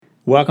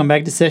Welcome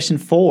back to session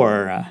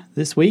 4.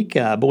 This week,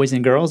 boys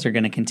and girls are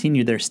going to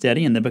continue their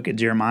study in the book of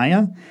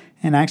Jeremiah.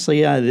 And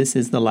actually, this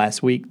is the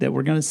last week that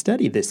we're going to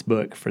study this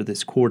book for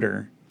this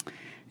quarter.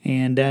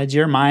 And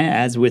Jeremiah,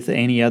 as with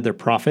any other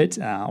prophet,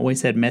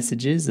 always had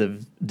messages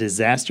of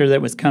disaster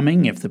that was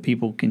coming if the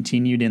people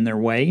continued in their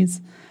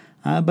ways.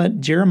 But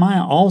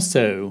Jeremiah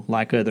also,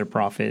 like other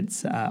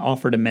prophets,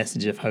 offered a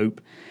message of hope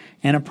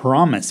and a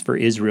promise for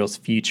Israel's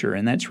future.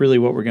 And that's really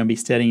what we're going to be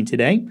studying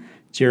today.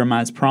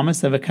 Jeremiah's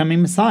promise of a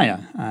coming Messiah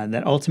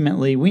that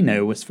ultimately we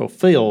know was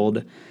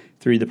fulfilled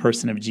through the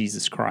person of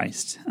Jesus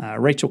Christ.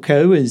 Rachel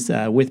Coe is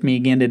with me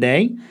again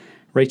today.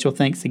 Rachel,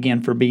 thanks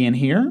again for being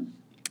here.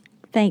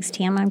 Thanks,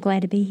 Tim. I'm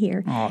glad to be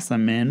here.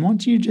 Awesome, man. Why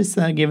don't you just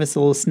give us a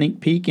little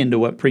sneak peek into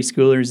what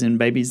preschoolers and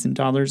babies and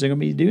toddlers are going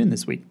to be doing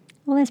this week?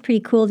 Well, that's pretty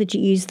cool that you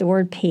use the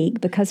word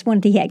peek, because one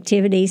of the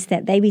activities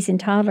that babies and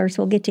toddlers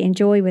will get to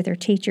enjoy with their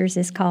teachers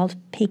is called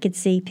Peek and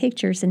See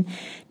Pictures. And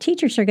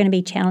teachers are going to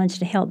be challenged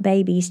to help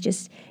babies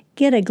just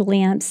get a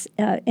glimpse,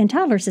 and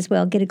toddlers as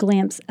well, get a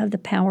glimpse of the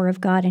power of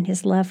God and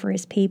His love for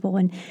His people.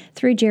 And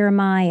through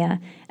Jeremiah,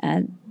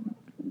 God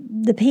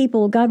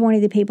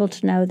wanted the people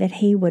to know that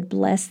He would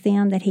bless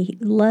them, that He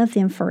loved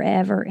them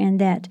forever,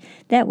 and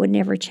that would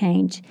never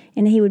change,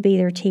 and He would be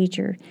their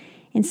teacher.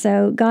 And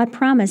so God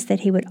promised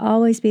that He would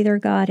always be their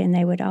God and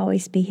they would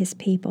always be His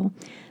people.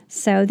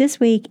 So this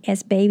week,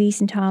 as babies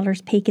and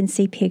toddlers peek and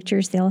see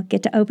pictures, they'll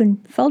get to open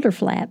folder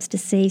flaps to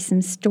see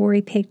some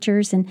story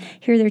pictures and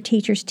hear their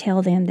teachers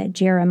tell them that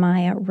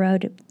Jeremiah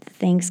wrote the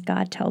things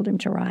God told him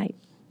to write.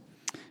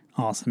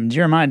 Awesome.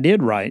 Jeremiah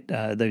did write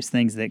those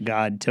things that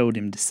God told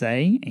him to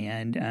say,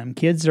 and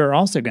kids are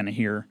also going to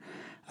hear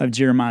of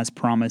Jeremiah's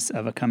promise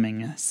of a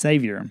coming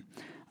Savior.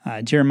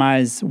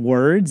 Jeremiah's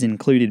words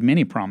included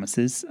many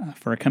promises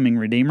for a coming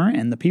Redeemer,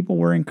 and the people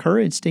were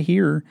encouraged to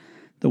hear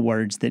the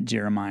words that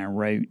Jeremiah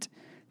wrote.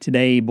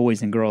 Today,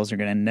 boys and girls are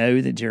going to know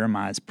that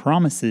Jeremiah's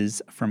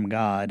promises from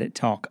God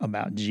talk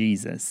about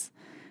Jesus.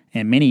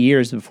 And many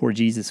years before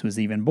Jesus was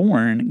even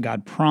born,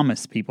 God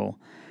promised people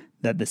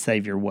that the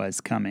Savior was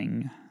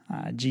coming.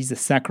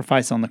 Jesus'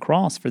 sacrifice on the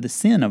cross for the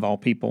sin of all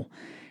people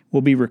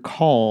will be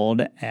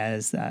recalled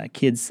as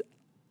kids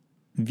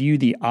view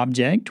the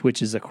object,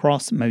 which is a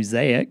cross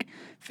mosaic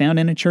found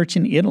in a church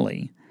in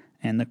Italy.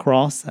 And the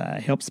cross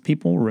helps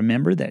people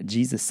remember that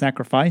Jesus'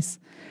 sacrifice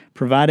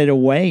provided a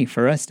way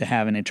for us to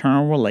have an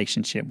eternal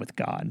relationship with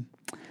God.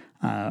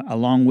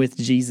 Along with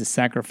Jesus'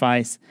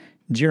 sacrifice,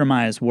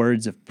 Jeremiah's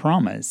words of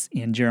promise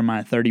in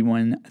Jeremiah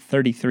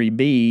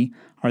 31:33b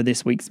are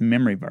this week's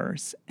memory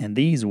verse. And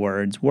these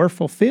words were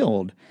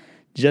fulfilled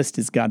just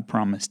as God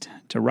promised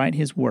to write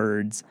His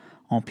words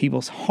on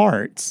people's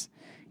hearts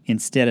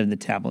instead of the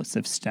tablets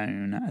of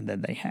stone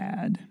that they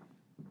had.